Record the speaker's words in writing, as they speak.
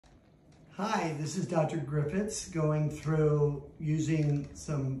Hi, this is Dr. Griffiths going through using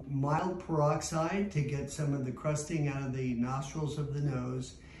some mild peroxide to get some of the crusting out of the nostrils of the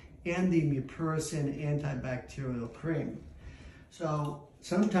nose and the Mupirocin antibacterial cream. So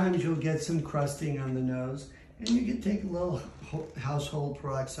sometimes you'll get some crusting on the nose and you can take a little household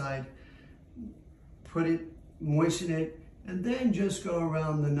peroxide, put it, moisten it, and then just go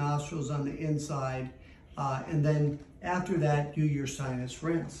around the nostrils on the inside. And then after that, do your sinus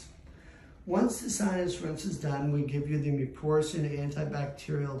rinse. Once the sinus rinse is done, we give you the Mupirocin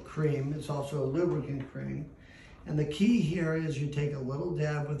antibacterial cream. It's also a lubricant cream. And the key here is you take a little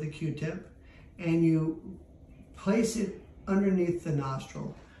dab with a Q-tip and you place it underneath the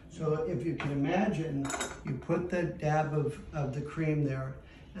nostril. So if you can imagine, you put the dab of the cream there,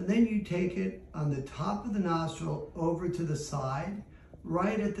 and then you take it on the top of the nostril over to the side,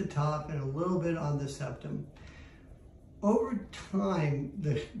 right at the top, and a little bit on the septum. Over time,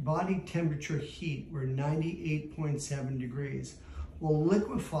 the body temperature heat, we're 98.7 degrees, will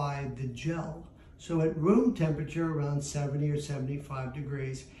liquefy the gel. So at room temperature, around 70 or 75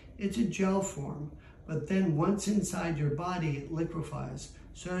 degrees, it's a gel form. But then once inside your body, it liquefies.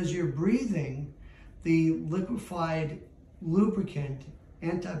 So as you're breathing, the liquefied lubricant,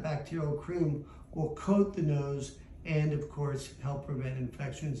 antibacterial cream, will coat the nose and of course help prevent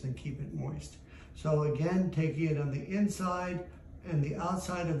infections and keep it moist. So again, taking it on the inside and the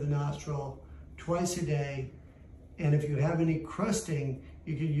outside of the nostril twice a day. And if you have any crusting,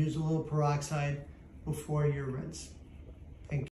 you can use a little peroxide before your rinse.